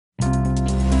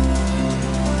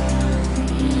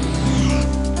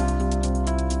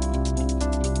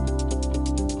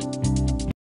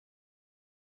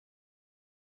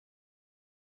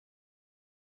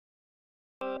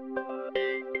I'm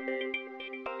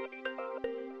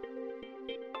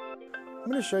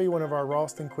going to show you one of our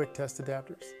Ralston Quick Test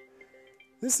Adapters.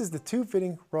 This is the tube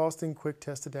fitting Ralston Quick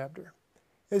Test Adapter.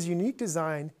 It has a unique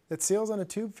design that sails on a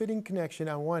tube fitting connection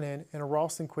on one end and a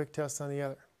Ralston Quick Test on the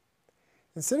other.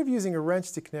 Instead of using a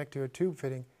wrench to connect to a tube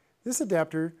fitting, this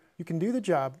adapter, you can do the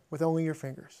job with only your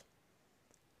fingers.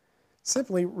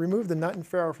 Simply remove the nut and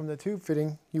ferrule from the tube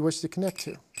fitting you wish to connect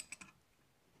to.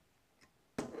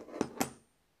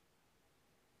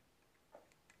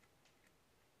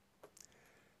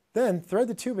 Then thread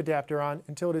the tube adapter on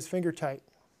until it is finger tight.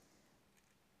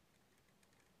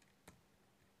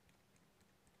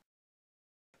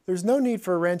 There's no need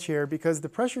for a wrench here because the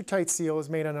pressure tight seal is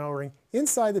made on an O-ring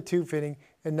inside the tube fitting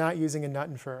and not using a nut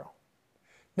and ferrule.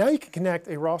 Now you can connect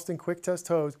a Ralston Quick Test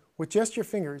hose with just your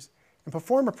fingers and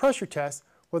perform a pressure test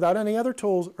without any other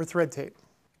tools or thread tape.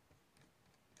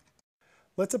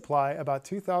 Let's apply about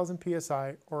 2000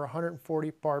 psi or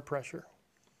 140 bar pressure.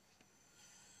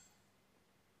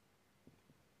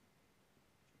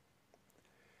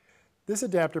 This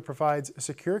adapter provides a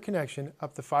secure connection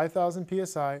up to 5000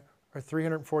 psi or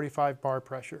 345 bar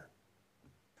pressure.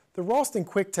 The Ralston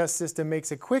Quick Test system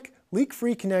makes a quick,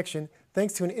 leak-free connection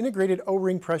thanks to an integrated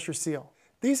O-ring pressure seal.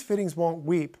 These fittings won't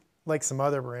weep like some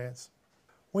other brands.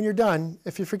 When you're done,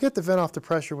 if you forget to vent off the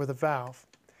pressure with a valve,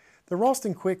 the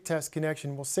Ralston Quick Test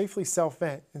connection will safely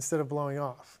self-vent instead of blowing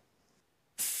off.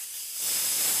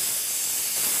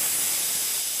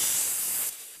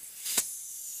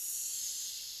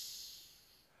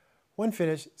 When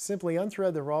finished, simply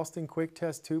unthread the Ralston Quick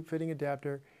Test tube fitting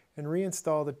adapter and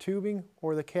reinstall the tubing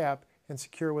or the cap and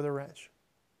secure with a wrench.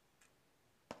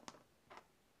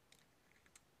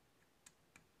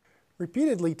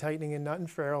 Repeatedly tightening a nut and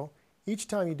ferrule each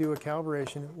time you do a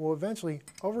calibration will eventually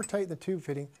over-tighten the tube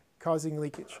fitting, causing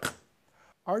leakage.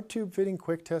 Our tube fitting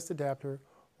quick test adapter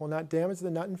will not damage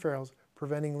the nut and ferrules,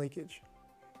 preventing leakage.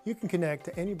 You can connect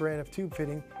to any brand of tube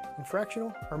fitting in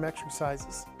fractional or metric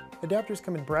sizes. Adapters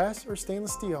come in brass or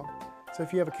stainless steel, so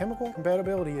if you have a chemical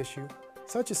compatibility issue,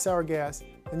 such as sour gas,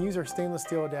 then use our stainless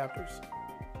steel adapters.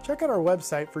 Check out our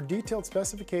website for detailed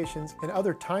specifications and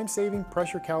other time-saving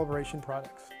pressure calibration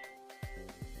products.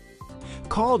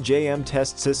 Call JM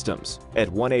Test Systems at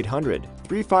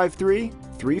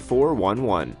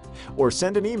 1-800-353-3411 or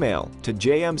send an email to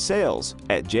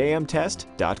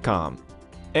jmsales@jmtest.com.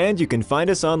 And you can find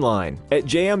us online at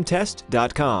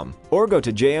jmtest.com or go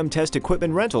to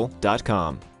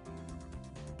jmtestequipmentrental.com.